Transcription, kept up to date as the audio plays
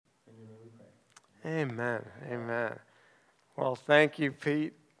Amen. Amen. Well, thank you,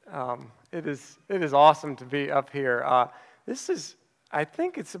 Pete. It is awesome to be up here. I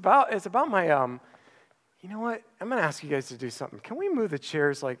think it's about my. You know what? I'm going to ask you guys to do something. Can we move the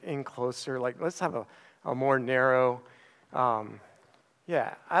chairs like in closer? Like, let's have a more narrow.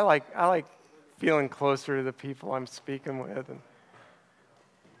 Yeah, I like feeling closer to the people I'm speaking with. And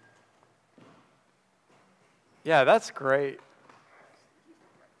yeah, that's great.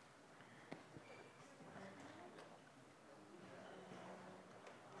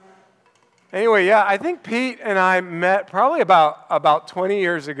 Anyway, yeah, I think Pete and I met probably about 20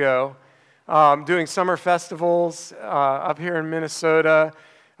 years ago, doing summer festivals up here in Minnesota.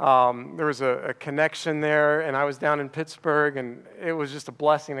 There was a connection there, and I was down in Pittsburgh, and it was just a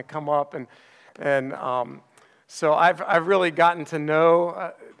blessing to come up. So I've really gotten to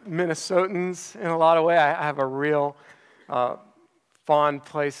know Minnesotans in a lot of ways. I have a real fond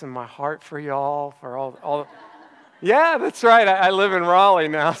place in my heart for y'all, for all. Yeah, that's right. I live in Raleigh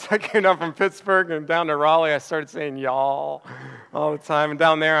now, so I came down from Pittsburgh and down to Raleigh. I started saying y'all all the time. And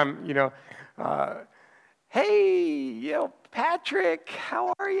down there, hey, Patrick,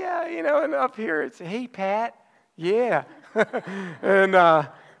 how are you? And up here, it's, hey, Pat, yeah. And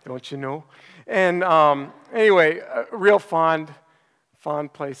don't you know? And anyway, a real fond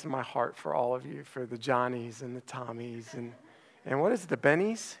place in my heart for all of you, for the Johnnies and the Tommies and what is it, the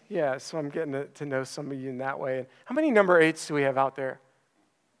Bennies? Yeah, so I'm getting to know some of you in that way. And how many number 8s do we have out there?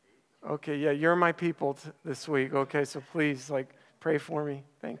 Okay, yeah, you're my people this week. Okay, so please, pray for me.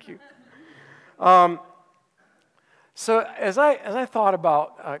 Thank you. So as I thought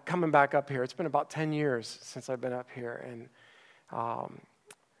about coming back up here, it's been about 10 years since I've been up here, and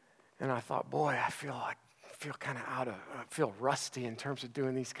I thought, boy, I feel kind of I feel rusty in terms of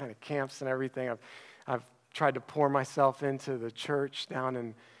doing these kind of camps and everything. I've tried to pour myself into the church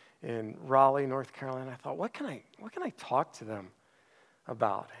down in Raleigh, North Carolina. I thought, what can I talk to them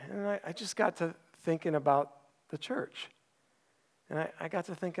about? And I just got to thinking about the church. And I got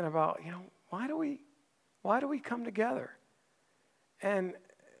to thinking about, why do we come together? And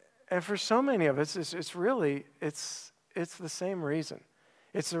for so many of us, it's the same reason.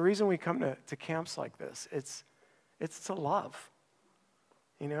 It's the reason we come to camps like this. It's to love.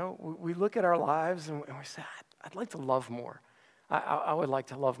 We look at our lives and we say, I'd like to love more. I would like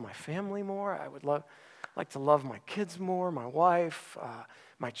to love my family more. I would like to love my kids more, my wife,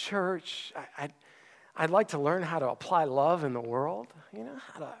 my church. I'd like to learn how to apply love in the world,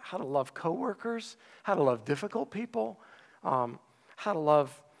 how to love coworkers, how to love difficult people, how to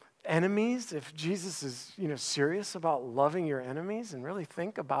love enemies. If Jesus is, serious about loving your enemies, and really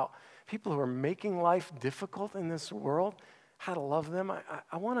think about people who are making life difficult in this world, how to love them.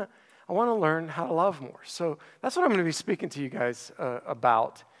 I want to learn how to love more. So that's what I'm going to be speaking to you guys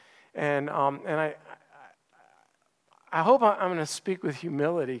about. And I hope I'm going to speak with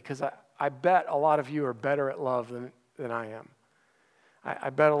humility, because I bet a lot of you are better at love than I am. I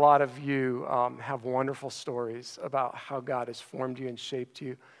bet a lot of you have wonderful stories about how God has formed you and shaped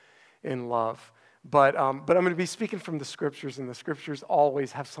you in love. But I'm going to be speaking from the Scriptures, and the Scriptures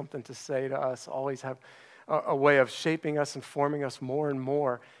always have something to say to us, always have a way of shaping us and forming us more and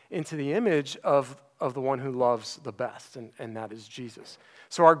more into the image of the one who loves the best, and that is Jesus.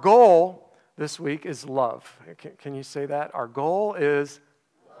 So our goal this week is love. Can you say that? Our goal is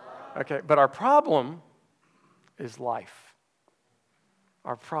love. Okay, but our problem is life.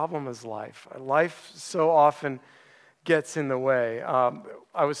 Our problem is life. Life so often gets in the way.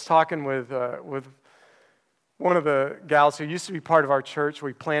 I was talking with one of the gals who used to be part of our church.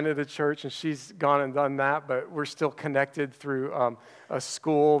 We planted a church, and she's gone and done that, but we're still connected through a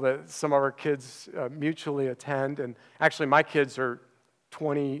school that some of our kids mutually attend. And actually, my kids are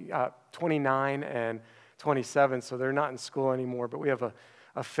 29 and 27, so they're not in school anymore, but we have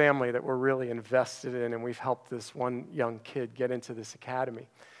a family that we're really invested in, and we've helped this one young kid get into this academy.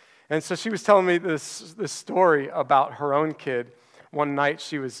 And so she was telling me this story about her own kid. One night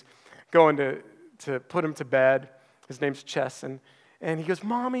she was going to put him to bed. His name's Chesson. And he goes,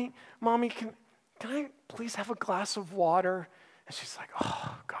 Mommy, can I please have a glass of water? And she's like,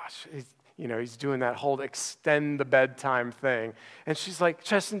 oh, gosh. He's doing that whole extend the bedtime thing. And she's like,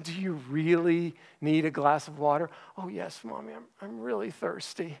 Chesson, do you really need a glass of water? Oh, yes, Mommy, I'm really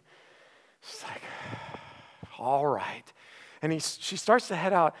thirsty. She's like, all right. And she starts to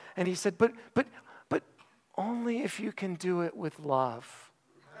head out, and he said, but only if you can do it with love.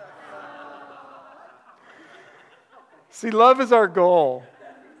 See, love is our goal.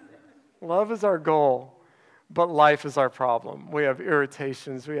 Love is our goal, but life is our problem. We have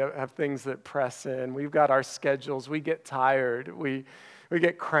irritations. We have things that press in. We've got our schedules. We get tired. We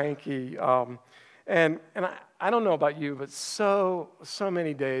get cranky. And I don't know about you, but so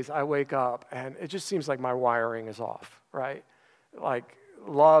many days I wake up and it just seems like my wiring is off, right? Like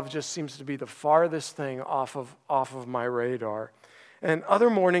love just seems to be the farthest thing off of my radar. And other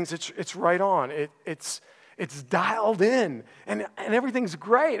mornings it's right on. It's dialed in and everything's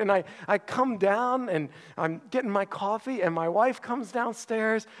great. And I come down and I'm getting my coffee and my wife comes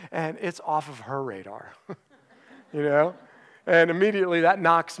downstairs and it's off of her radar, you know? And immediately that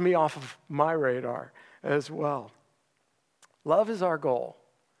knocks me off of my radar as well. Love is our goal,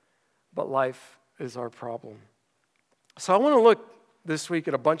 but life is our problem. So I want to look this week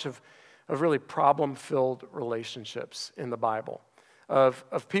at a bunch of really problem-filled relationships in the Bible, of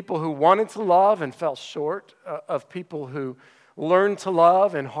people who wanted to love and fell short, of people who learned to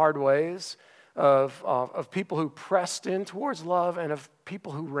love in hard ways, of people who pressed in towards love, and of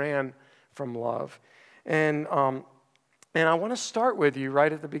people who ran from love. And I want to start with you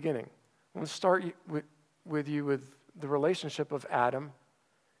right at the beginning. I want to start with you with the relationship of Adam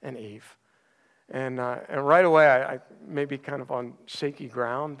and Eve. And right away, I may be kind of on shaky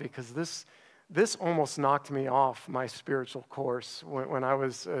ground because this almost knocked me off my spiritual course. When I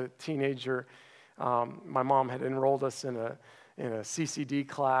was a teenager, my mom had enrolled us in a CCD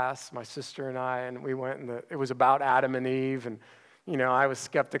class, my sister and I, and we went, and it was about Adam and Eve, and you know, I was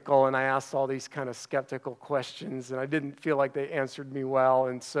skeptical, and I asked all these kind of skeptical questions, and I didn't feel like they answered me well.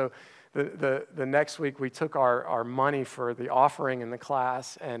 And so the next week, we took our money for the offering in the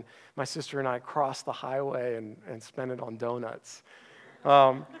class, and my sister and I crossed the highway and spent it on donuts.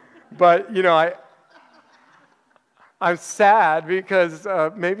 But, you know, I'm sad because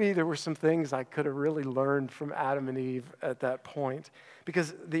maybe there were some things I could have really learned from Adam and Eve at that point,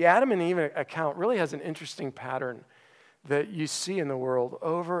 because the Adam and Eve account really has an interesting pattern that you see in the world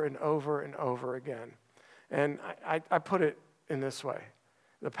over and over and over again. And I put it in this way.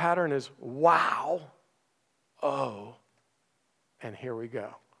 The pattern is, wow, oh, and here we go.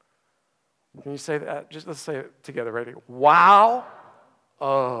 Can you say that? Just let's say it together. Ready? Wow,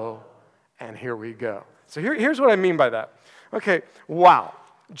 oh, and here we go. So here's what I mean by that. Okay, wow.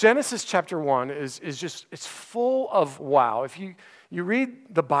 Genesis chapter 1 is just, it's full of wow. If you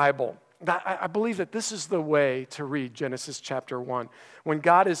read the Bible, I believe that this is the way to read Genesis chapter 1. When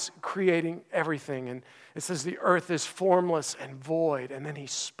God is creating everything, and it says the earth is formless and void, and then he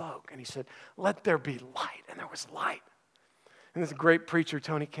spoke, and he said, let there be light, and there was light. And this great preacher,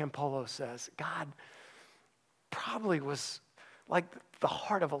 Tony Campolo, says, God probably was like the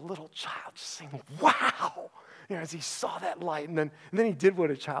heart of a little child, just saying, wow, you know, as he saw that light, and then he did what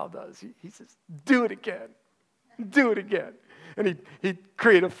a child does. He says, do it again, do it again. And he'd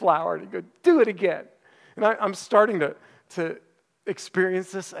create a flower, and he'd go, do it again. And I'm starting to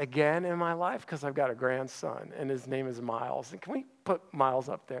experience this again in my life because I've got a grandson, and his name is Miles. And can we put Miles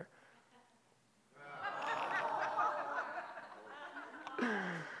up there?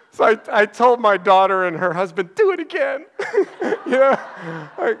 So I told my daughter and her husband, do it again. You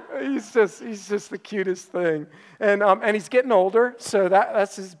know, he's just the cutest thing. And he's getting older, so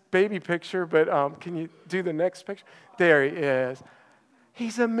that's his baby picture. But can you do the next picture? There he is.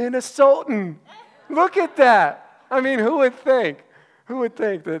 He's a Minnesotan. Look at that. I mean, who would think? Who would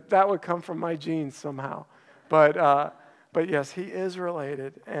think that would come from my genes somehow? But yes, he is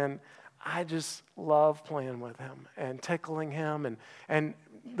related, and I just love playing with him and tickling him, and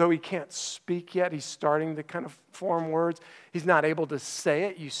though he can't speak yet, he's starting to kind of form words. He's not able to say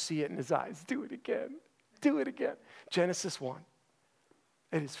it. You see it in his eyes. Do it again. Do it again. Genesis 1.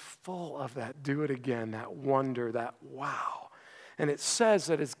 It is full of that do it again, that wonder, that wow. And it says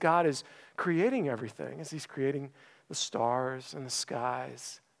that as God is creating everything, as he's creating the stars and the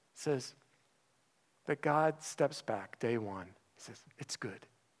skies, it says that God steps back day 1. He says, it's good.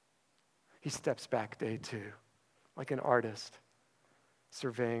 He steps back day 2, like an artist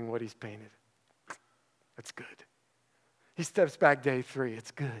surveying what he's painted. It's good. He steps back day 3.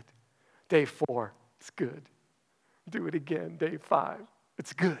 It's good. Day 4. It's good. Do it again. Day 5.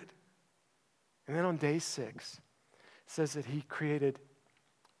 It's good. And then on day 6, it says that he created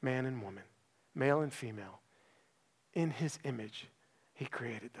man and woman, male and female. In his image, he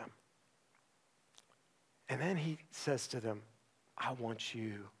created them. And then he says to them, I want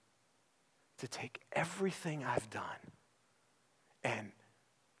you to take everything I've done and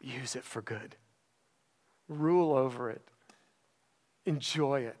use it for good. Rule over it.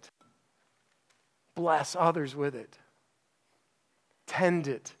 Enjoy it. Bless others with it. Tend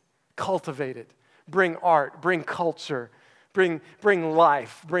it. Cultivate it. Bring art. Bring culture. Bring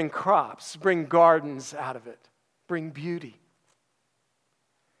life. Bring crops. Bring gardens out of it. Bring beauty.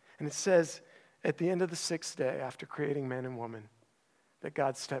 And it says at the end of the 6th day, after creating man and woman, that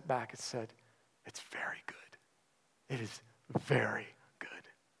God stepped back and said, It's very good. It is very good.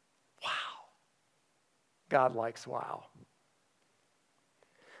 Wow. God likes wow.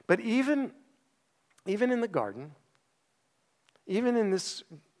 But even in the garden, even in this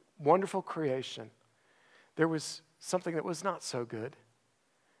wonderful creation, there was something that was not so good.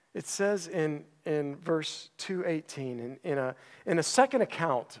 It says in verse 2:18, in a second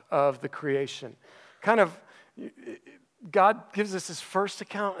account of the creation, kind of God gives us his first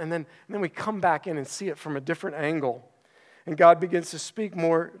account, and then we come back in and see it from a different angle. And God begins to speak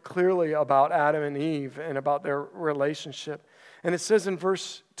more clearly about Adam and Eve and about their relationship. And it says in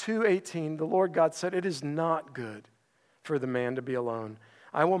verse 2:18, the Lord God said, "It is not good for the man to be alone.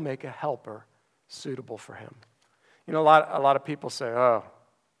 I will make a helper suitable for him." You know, a lot of people say, "Oh,"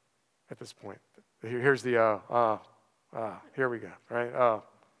 at this point. Here's the here we go, right? Oh.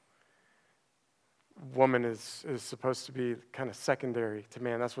 Woman is supposed to be kind of secondary to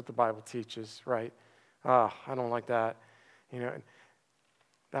man. That's what the Bible teaches, right? I don't like that. You know,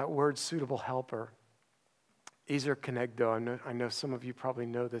 that word suitable helper, ezer kenegdo, I know some of you probably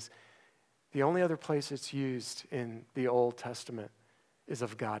know this. The only other place it's used in the Old Testament is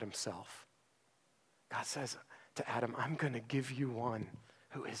of God himself. God says to Adam, "I'm going to give you one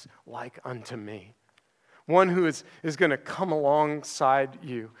who is like unto me. One who is going to come alongside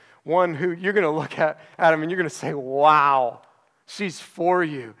you. One who you're going to look at, Adam, and you're going to say, wow, she's for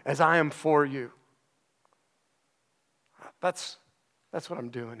you as I am for you." That's what I'm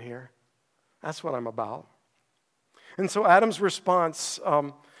doing here. That's what I'm about. And so Adam's response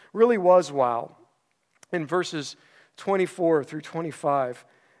really was wow. In verses 24 through 25,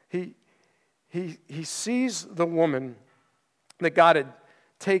 he sees the woman that God had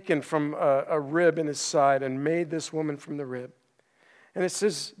taken from a rib in his side and made this woman from the rib. And it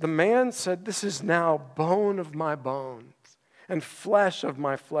says, the man said, "This is now bone of my bones and flesh of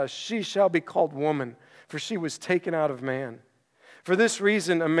my flesh. She shall be called woman, for she was taken out of man. For this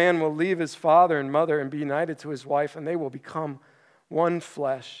reason, a man will leave his father and mother and be united to his wife, and they will become one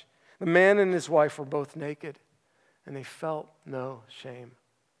flesh. The man and his wife were both naked, and they felt no shame."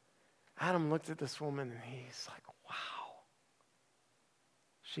 Adam looked at this woman, and he's like, wow,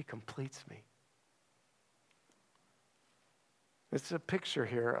 she completes me. It's a picture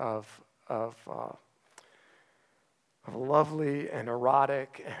here of lovely and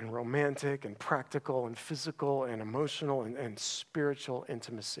erotic and romantic and practical and physical and emotional and spiritual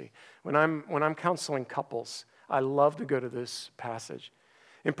intimacy. When I'm counseling couples, I love to go to this passage.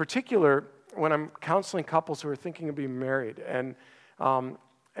 In particular, when I'm counseling couples who are thinking of being married, and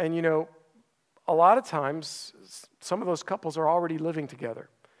you know, a lot of times some of those couples are already living together.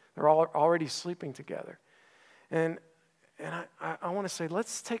 They're already sleeping together. And I want to say,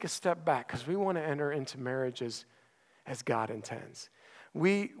 let's take a step back, because we want to enter into marriage as God intends.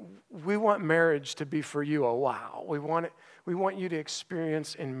 We want marriage to be for you a wow. We want you to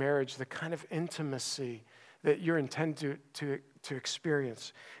experience in marriage the kind of intimacy that you're intended to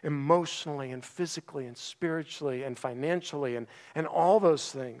experience emotionally and physically and spiritually and financially and all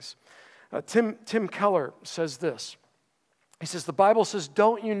those things. Tim Keller says this. He says, the Bible says,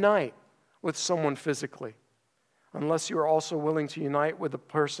 don't unite with someone physically unless you are also willing to unite with a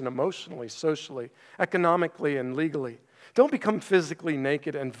person emotionally, socially, economically, and legally. Don't become physically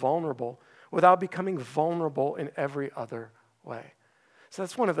naked and vulnerable without becoming vulnerable in every other way. So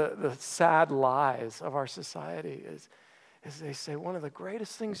that's one of the sad lies of our society is they say one of the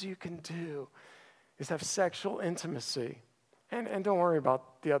greatest things you can do is have sexual intimacy. And don't worry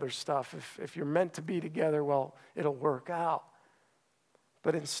about the other stuff. If you're meant to be together, well, it'll work out.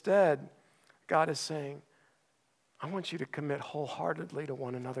 But instead, God is saying, I want you to commit wholeheartedly to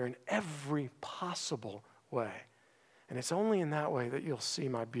one another in every possible way. And it's only in that way that you'll see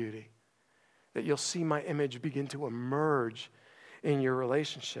my beauty, that you'll see my image begin to emerge in your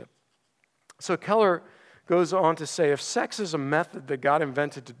relationship. So Keller goes on to say, if sex is a method that God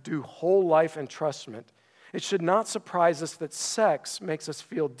invented to do whole life entrustment, it should not surprise us that sex makes us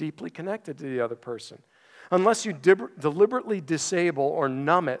feel deeply connected to the other person. Unless you deliberately disable or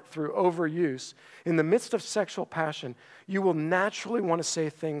numb it through overuse, in the midst of sexual passion, you will naturally want to say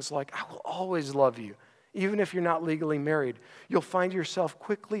things like, I will always love you, even if you're not legally married. You'll find yourself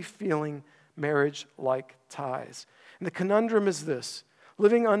quickly feeling marriage-like ties. And the conundrum is this: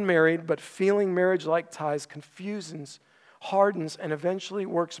 living unmarried but feeling marriage-like ties confuses, hardens, and eventually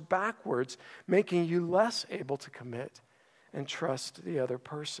works backwards, making you less able to commit and trust the other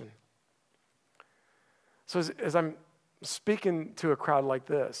person. So as I'm speaking to a crowd like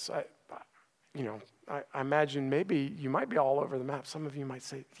this, I imagine maybe you might be all over the map. Some of you might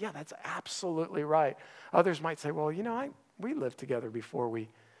say, yeah, that's absolutely right. Others might say, well, we lived together before we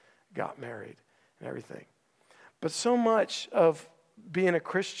got married. and everything. But so much of being a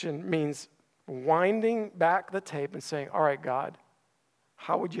Christian means winding back the tape and saying, all right, God,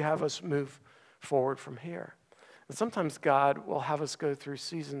 how would you have us move forward from here? And sometimes God will have us go through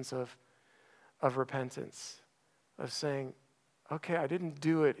seasons of repentance, of saying, okay, I didn't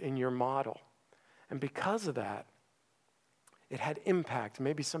do it in your model. And because of that, it had impact.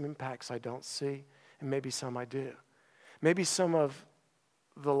 Maybe some impacts I don't see, and maybe some I do. Maybe some of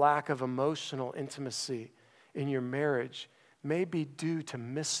the lack of emotional intimacy in your marriage may be due to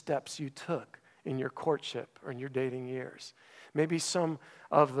missteps you took in your courtship or in your dating years. Maybe some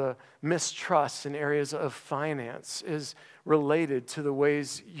of the mistrust in areas of finance is related to the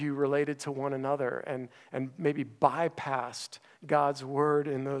ways you related to one another and maybe bypassed God's word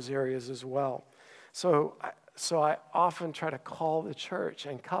in those areas as well. So I often try to call the church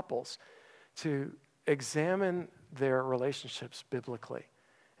and couples to examine their relationships biblically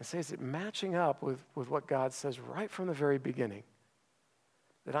and say, is it matching up with what God says right from the very beginning?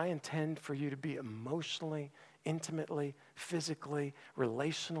 That I intend for you to be emotionally, intimately, physically,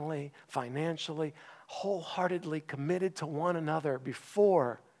 relationally, financially, wholeheartedly committed to one another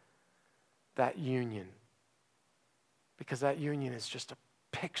before that union. Because that union is just a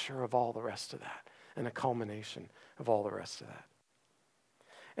picture of all the rest of that and a culmination of all the rest of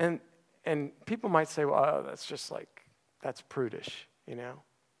that. And people might say, well, that's just like, that's prudish, you know?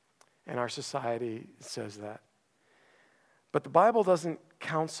 And our society says that. But the Bible doesn't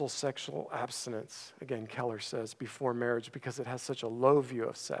counsel sexual abstinence, again, Keller says, before marriage because it has such a low view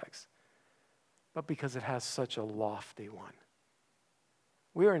of sex, but because it has such a lofty one.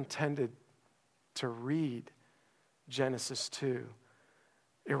 We are intended to read Genesis 2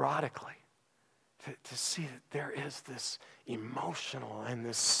 erotically, to see that there is this emotional and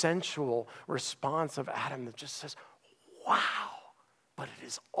this sensual response of Adam that just says, wow, but it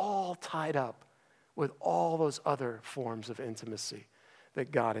is all tied up with all those other forms of intimacy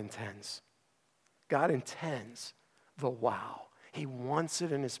that God intends. God intends the wow. He wants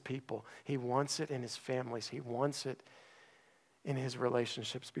it in his people. He wants it in his families. He wants it in his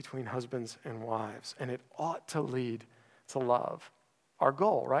relationships between husbands and wives. And it ought to lead to love. Our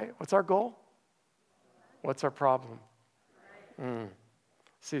goal, right? What's our goal? What's our problem?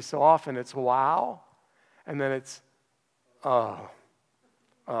 See, so often it's wow, and then it's oh.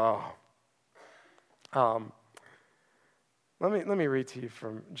 Let me read to you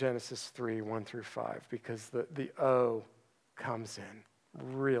from Genesis 3, 1 through 5, because the O comes in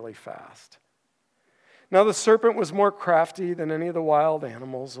really fast. Now the serpent was more crafty than any of the wild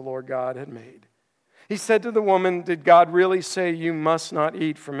animals the Lord God had made. He said to the woman, did God really say you must not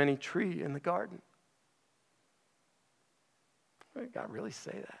eat from any tree in the garden? Did God really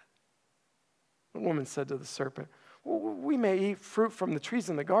say that? The woman said to the serpent, well, we may eat fruit from the trees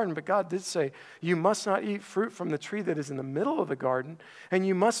in the garden, but God did say, you must not eat fruit from the tree that is in the middle of the garden, and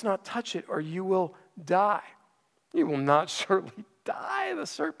you must not touch it, or you will die. You will not surely die, the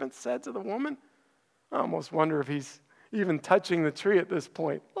serpent said to the woman. I almost wonder if he's even touching the tree at this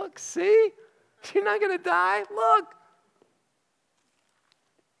point. Look, see? You're not going to die. Look.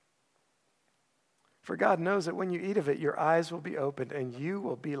 For God knows that when you eat of it, your eyes will be opened, and you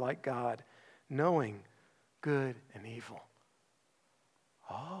will be like God, knowing good and evil.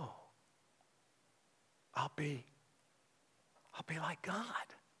 Oh, I'll be like God.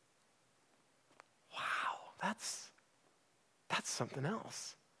 Wow, that's something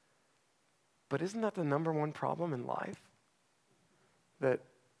else. But isn't that the number one problem in life? That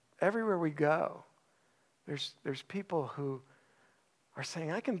everywhere we go, there's people who are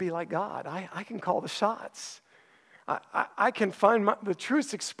saying, I can be like God. I can call the shots. I can find the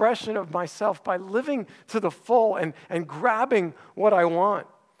truest expression of myself by living to the full and grabbing what I want.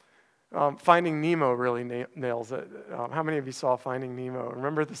 Finding Nemo really nails it. How many of you saw Finding Nemo?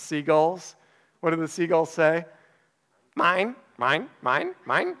 Remember the seagulls? What do the seagulls say? Mine, mine, mine,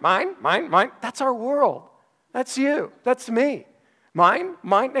 mine, mine, mine, mine. That's our world. That's you. That's me. Mine,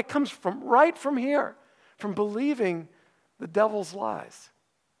 mine. It comes right from here, from believing the devil's lies.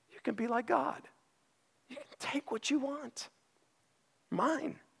 You can be like God. You can take what you want.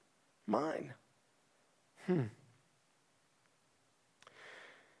 Mine. Mine. And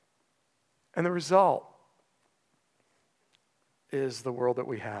the result is the world that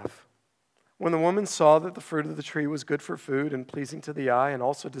we have. When the woman saw that the fruit of the tree was good for food and pleasing to the eye and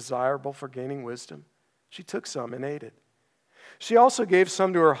also desirable for gaining wisdom, she took some and ate it. She also gave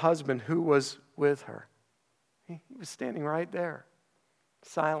some to her husband who was with her. He was standing right there,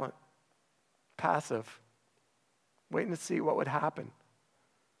 silent, passive, waiting to see what would happen.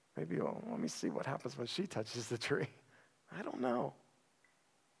 Maybe, let me see what happens when she touches the tree. I don't know.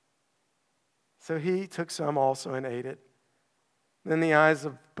 So he took some also and ate it. Then the eyes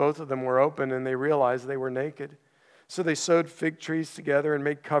of both of them were opened, and they realized they were naked. So they sewed fig trees together and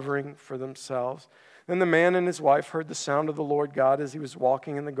made covering for themselves. Then the man and his wife heard the sound of the Lord God as he was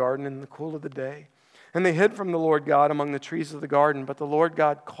walking in the garden in the cool of the day. And they hid from the Lord God among the trees of the garden. But the Lord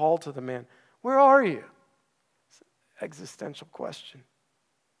God called to the man, "Where are you?" It's an existential question.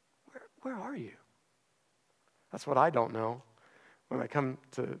 Where are you? That's what I don't know when I come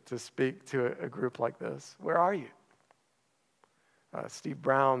to speak to a group like this. Where are you? Steve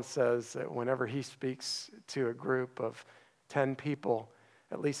Brown says that whenever he speaks to a group of 10 people,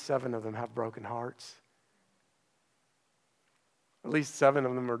 at least 7 of them have broken hearts. At least 7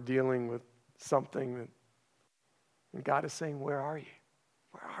 of them are dealing with something that, and God is saying, where are you?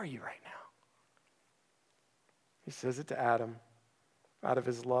 Where are you right now? He says it to Adam out of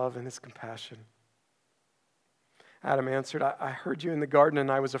his love and his compassion. Adam answered, I heard you in the garden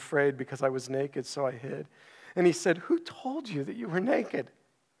and I was afraid because I was naked, so I hid. And he said, who told you that you were naked?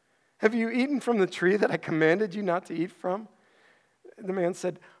 Have you eaten from the tree that I commanded you not to eat from? The man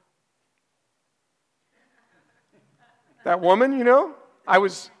said, that woman, I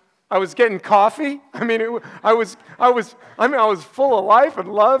was getting coffee. I was full of life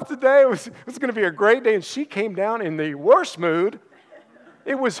and love today. It was going to be a great day. And she came down in the worst mood.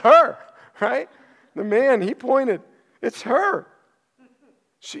 It was her, right? The man, he pointed, it's her.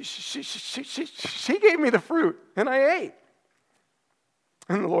 She gave me the fruit, and I ate.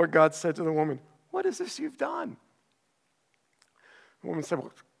 And the Lord God said to the woman, what is this you've done? The woman said,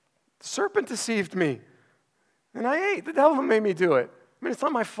 well, the serpent deceived me, and I ate. The devil made me do it. It's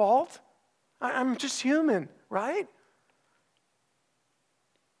not my fault. I'm just human, right?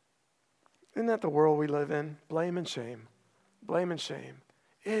 Isn't that the world we live in? Blame and shame. Blame and shame.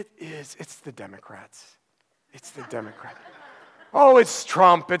 It's the Democrats. It's the Democrats. Oh, it's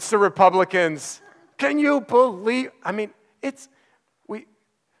Trump. It's the Republicans. Can you believe?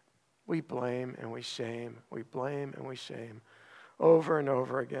 We blame and we shame. We blame and we shame over and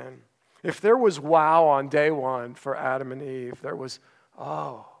over again. If there was wow on day 1 for Adam and Eve, there was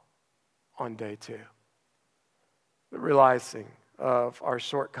on day 2. The realizing of our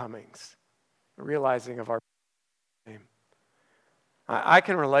shortcomings, the realizing of our shame. I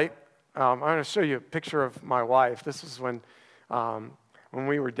can relate. I'm going to show you a picture of my wife. This is when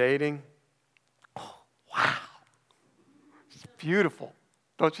we were dating. Oh, wow. She's beautiful,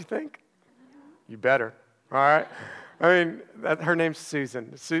 don't you think? You better, all right? Her name's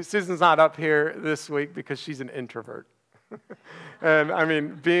Susan. Susan's not up here this week because she's an introvert.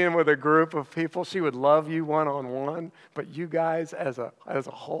 And being with a group of people, she would love you one-on-one, but you guys as a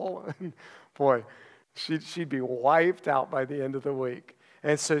whole, boy, she'd be wiped out by the end of the week.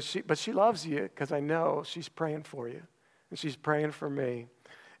 And so she loves you because I know she's praying for you. And she's praying for me.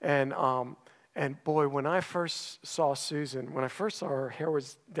 And boy, when I first saw Susan, when I first saw her hair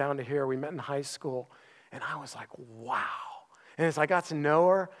was down to here, we met in high school, and I was like, wow. And as I got to know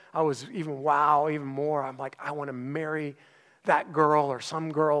her, I was even more. I'm like, I want to marry that girl or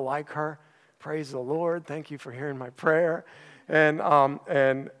some girl like her. Praise the Lord. Thank you for hearing my prayer. And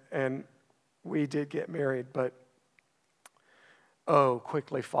we did get married, but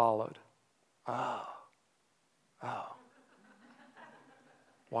quickly followed.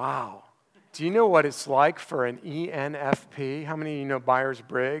 Wow. Do you know what it's like for an ENFP? How many of you know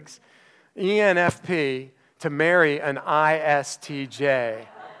Myers-Briggs? ENFP to marry an ISTJ.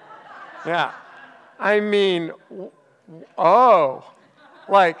 Yeah. I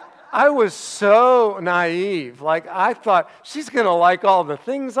was so naive. I thought, she's going to like all the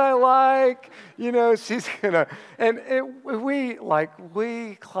things I like. She's going to,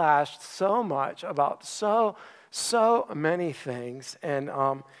 we clashed so much about so many things. And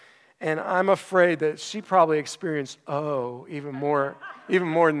I'm afraid that she probably experienced even more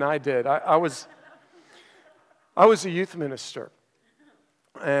than I did. I was a youth minister,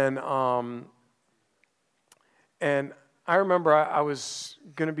 and I remember I was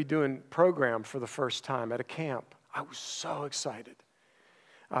going to be doing program for the first time at a camp. I was so excited.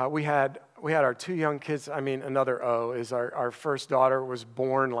 We had our 2 young kids. Another O is our first daughter was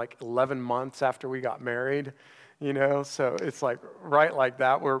born 11 months after we got married. So it's right like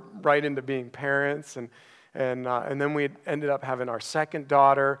that. We're right into being parents, and then we ended up having our second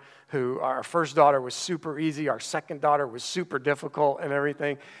daughter. Our first daughter was super easy. Our second daughter was super difficult and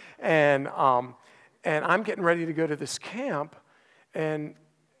everything, and I'm getting ready to go to this camp, and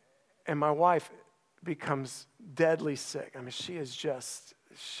my wife becomes deadly sick.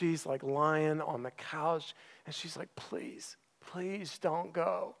 She's lying on the couch, and she's like, please don't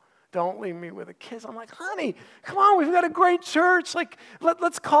go. Don't leave me with the kids. I'm like, honey, come on, we've got a great church. Like,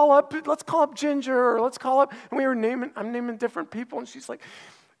 let's call up Ginger, or let's call up, and I'm naming different people, and she's like,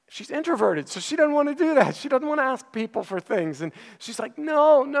 she's introverted, so she doesn't want to do that. She doesn't want to ask people for things. And she's like,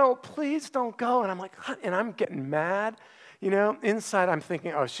 no, please don't go. And I'm like, and I'm getting mad. Inside I'm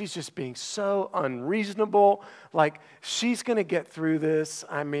thinking, oh, she's just being so unreasonable. Like, she's going to get through this.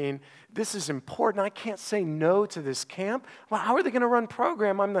 I mean, this is important. I can't say no to this camp. Well, how are they going to run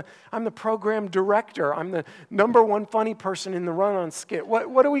program? I'm the program director. I'm the number one funny person in the run-on skit. What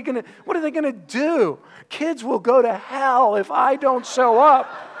are they going to do? Kids will go to hell if I don't show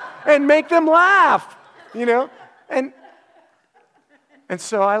up and make them laugh, And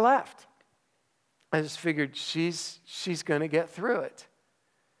so I left. I just figured she's going to get through it.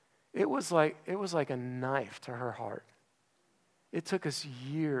 It was like a knife to her heart. It took us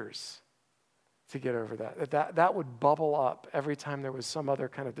years to get over that. That would bubble up every time there was some other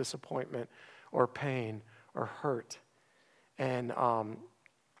kind of disappointment or pain or hurt. And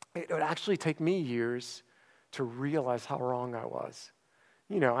it would actually take me years to realize how wrong I was.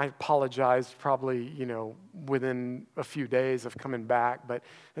 I apologized probably, within a few days of coming back, but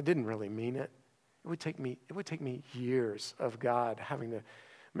I didn't really mean it. It would take me years of God having to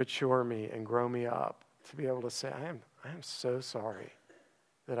mature me and grow me up to be able to say, I am so sorry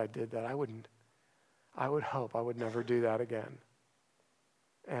that I did that. I would hope I would never do that again.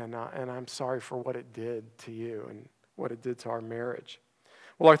 And I'm sorry for what it did to you and what it did to our marriage.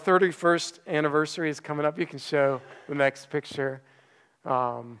 Well, our 31st anniversary is coming up. You can show the next picture.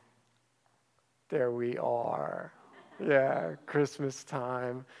 There we are. Yeah, Christmas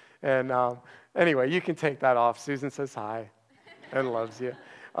time. And anyway, you can take that off. Susan says hi and loves you.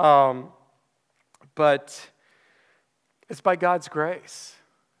 But it's by God's grace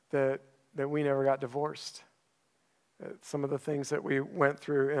that we never got divorced. Some of the things that we went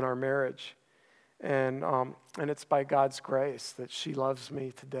through in our marriage. And it's by God's grace that she loves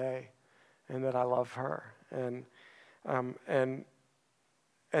me today and that I love her. And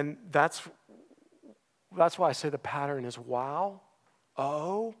that's why I say the pattern is wow,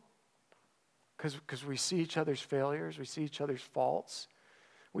 oh, because we see each other's failures, we see each other's faults,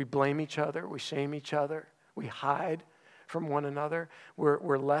 we blame each other, we shame each other, we hide from one another.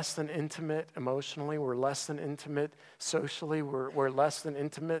 We're less than intimate emotionally, we're less than intimate socially, we're less than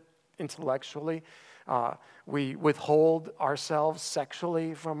intimate intellectually. We withhold ourselves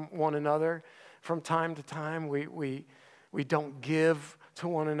sexually from one another from time to time. We don't give to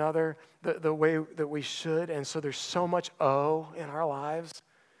one another the way that we should, and so there's so much in our lives.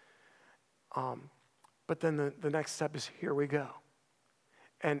 But then the next step is here we go.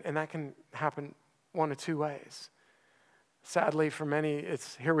 And that can happen one of two ways. Sadly, for many,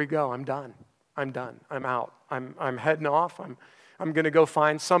 it's here we go, I'm done, I'm out, I'm heading off, I'm going to go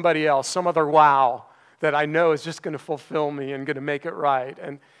find somebody else, some other wow that I know is just going to fulfill me and going to make it right.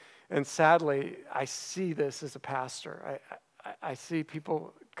 And sadly, I see this as a pastor. I see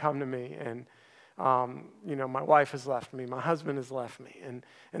people come to me and my wife has left me, my husband has left me, and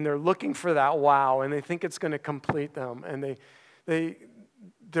they're looking for that wow, and they think it's going to complete them, and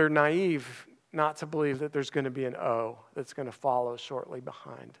they're naive not to believe that there's going to be an O that's going to follow shortly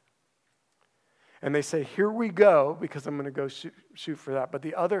behind. And they say, here we go, because I'm going to go shoot for that. But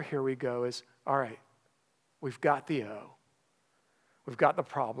the other here we go is, all right, we've got the O. We've got the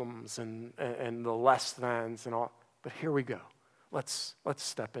problems and the less thans and all, but here we go. Let's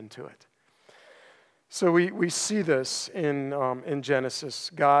step into it. So we see this in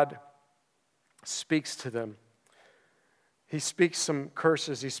Genesis. God speaks to them. He speaks some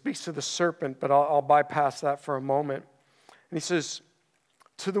curses. He speaks to the serpent, but I'll bypass that for a moment. And he says,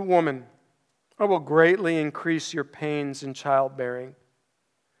 to the woman, I will greatly increase your pains in childbearing.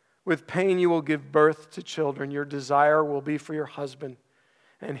 With pain you will give birth to children. Your desire will be for your husband,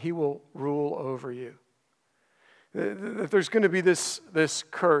 and he will rule over you. There's going to be this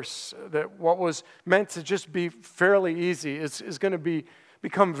curse that what was meant to just be fairly easy is going to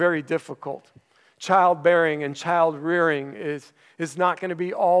become very difficult. Childbearing and child rearing is not going to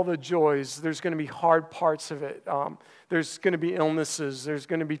be all the joys. There's going to be hard parts of it. There's going to be illnesses. There's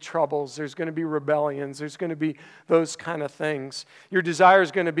going to be troubles. There's going to be rebellions. There's going to be those kind of things. Your desire is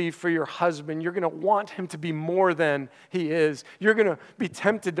going to be for your husband. You're going to want him to be more than he is. You're going to be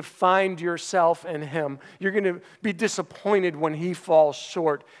tempted to find yourself in him. You're going to be disappointed when he falls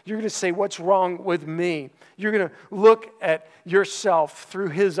short. You're going to say, what's wrong with me? You're going to look at yourself through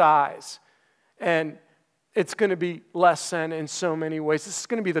his eyes. And it's going to be less than in so many ways. This is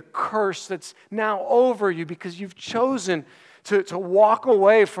going to be the curse that's now over you because you've chosen to walk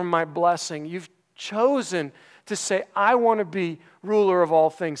away from my blessing. You've chosen to say, I want to be ruler of all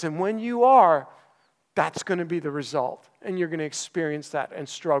things. And when you are, that's going to be the result. And you're going to experience that and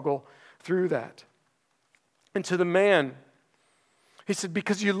struggle through that. And to the man, he said,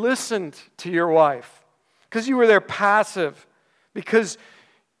 because you listened to your wife, because you were there passive, because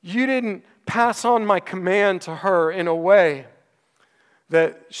you didn't pass on my command to her in a way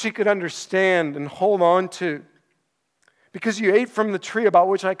that she could understand and hold on to. Because you ate from the tree about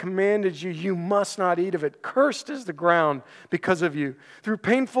which I commanded you, you must not eat of it. Cursed is the ground because of you. Through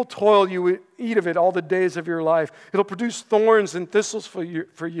painful toil you will eat of it all the days of your life. It'll produce thorns and thistles for you.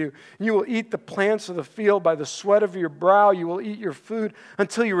 And you will eat the plants of the field. By the sweat of your brow you will eat your food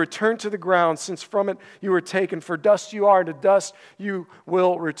until you return to the ground, since from it you were taken. For dust you are, and to dust you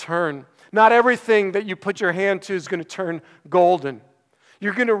will return. Not everything that you put your hand to is going to turn golden.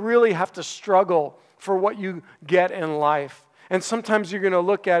 You're going to really have to struggle for what you get in life. And sometimes you're going to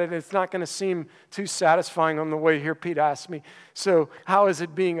look at it and it's not going to seem too satisfying. On the way here, Pete asked me, so how is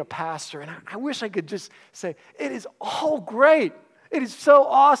it being a pastor? And I wish I could just say, it is all great. It is so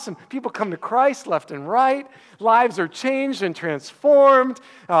awesome. People come to Christ left and right. Lives are changed and transformed.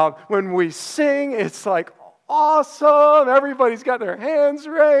 When we sing, it's like awesome. Everybody's got their hands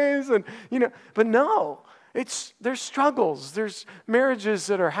raised. And but no. There's struggles, there's marriages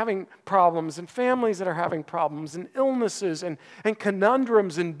that are having problems, and families that are having problems, and illnesses, and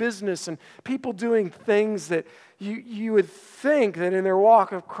conundrums in business, and people doing things that you would think that in their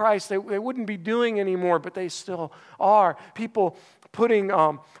walk of Christ they wouldn't be doing anymore, but they still are. People putting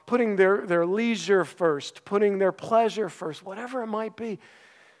their leisure first, putting their pleasure first, whatever it might be.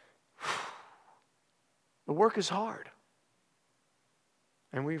 The work is hard,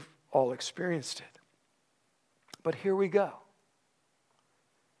 and we've all experienced it. But here we go.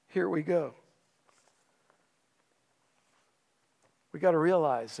 Here we go. We got to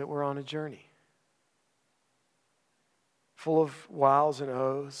realize that we're on a journey full of wows and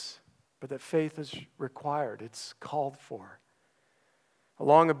ohs, but that faith is required. It's called for. A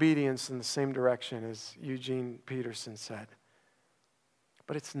long obedience in the same direction as Eugene Peterson said.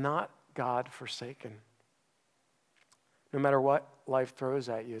 But it's not God forsaken. No matter what life throws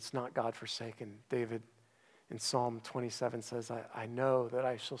at you, it's not God forsaken. David in Psalm 27 says, I know that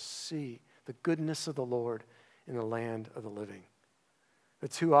I shall see the goodness of the Lord in the land of the living.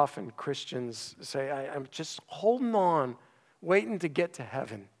 But too often Christians say, I'm just holding on, waiting to get to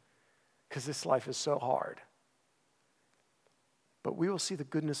heaven because this life is so hard. But we will see the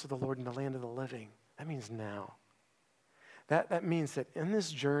goodness of the Lord in the land of the living. That means now. That means that in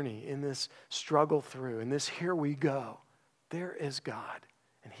this journey, in this struggle through, in this here we go, there is God,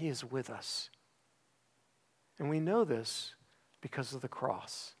 and He is with us. And we know this because of the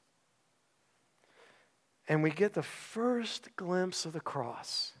cross. And we get the first glimpse of the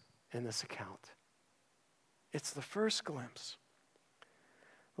cross in this account. It's the first glimpse.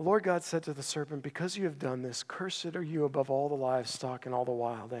 The Lord God said to the serpent, because you have done this, cursed are you above all the livestock and all the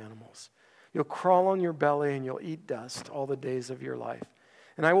wild animals. You'll crawl on your belly and you'll eat dust all the days of your life.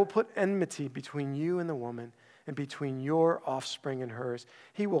 And I will put enmity between you and the woman, and between your offspring and hers.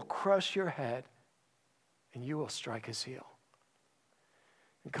 He will crush your head, and you will strike his heel.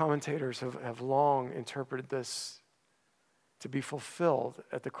 And commentators have long interpreted this to be fulfilled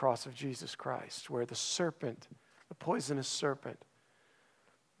at the cross of Jesus Christ, where the serpent, the poisonous serpent,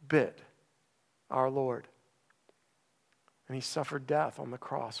 bit our Lord. And He suffered death on the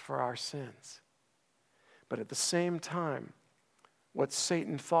cross for our sins. But at the same time, what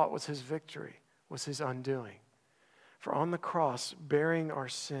Satan thought was his victory was his undoing. For on the cross, bearing our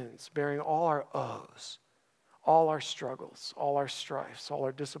sins, bearing all our ohs, all our struggles, all our strifes, all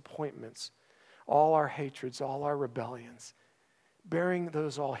our disappointments, all our hatreds, all our rebellions, bearing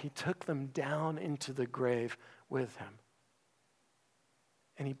those all, He took them down into the grave with Him.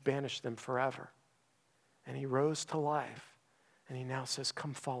 And He banished them forever. And He rose to life. And He now says,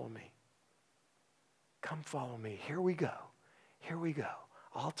 come follow me. Come follow me. Here we go. Here we go.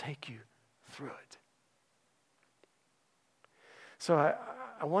 I'll take you through it. So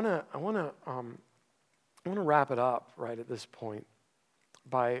I want to wrap it up right at this point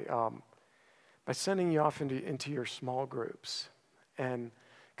by sending you off into your small groups and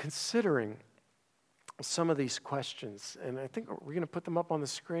considering some of these questions. And I think we're going to put them up on the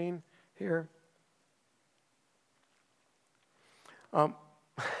screen here.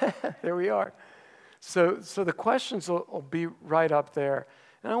 There we are. So the questions will be right up there.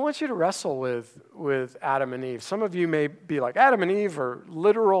 And I want you to wrestle with Adam and Eve. Some of you may be like, Adam and Eve are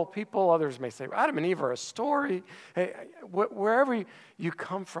literal people. Others may say, Adam and Eve are a story. Hey, wherever you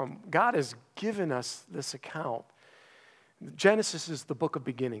come from, God has given us this account. Genesis is the book of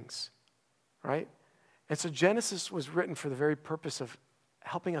beginnings, right? And so Genesis was written for the very purpose of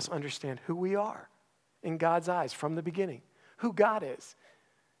helping us understand who we are in God's eyes from the beginning, who God is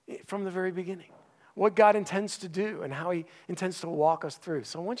from the very beginning, what God intends to do and how he intends to walk us through.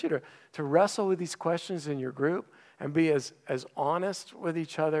 So I want you to wrestle with these questions in your group and be as honest with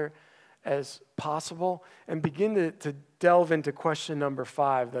each other as possible, and begin to delve into question number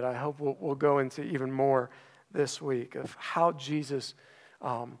 5 that I hope we'll go into even more this week, of how Jesus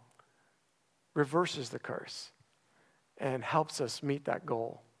reverses the curse and helps us meet that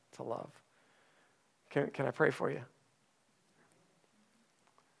goal to love. Can I pray for you?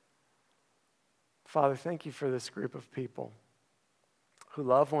 Father, thank you for this group of people who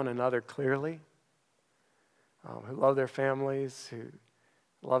love one another clearly, who love their families, who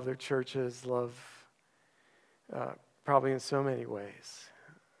love their churches, love probably in so many ways.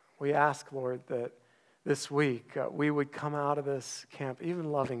 We ask, Lord, that this week we would come out of this camp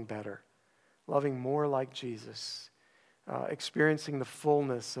even loving better, loving more like Jesus, experiencing the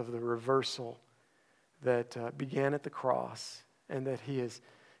fullness of the reversal that began at the cross and that he is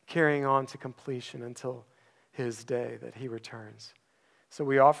carrying on to completion until his day that he returns. So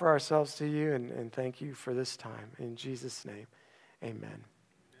we offer ourselves to you and thank you for this time. In Jesus' name, amen.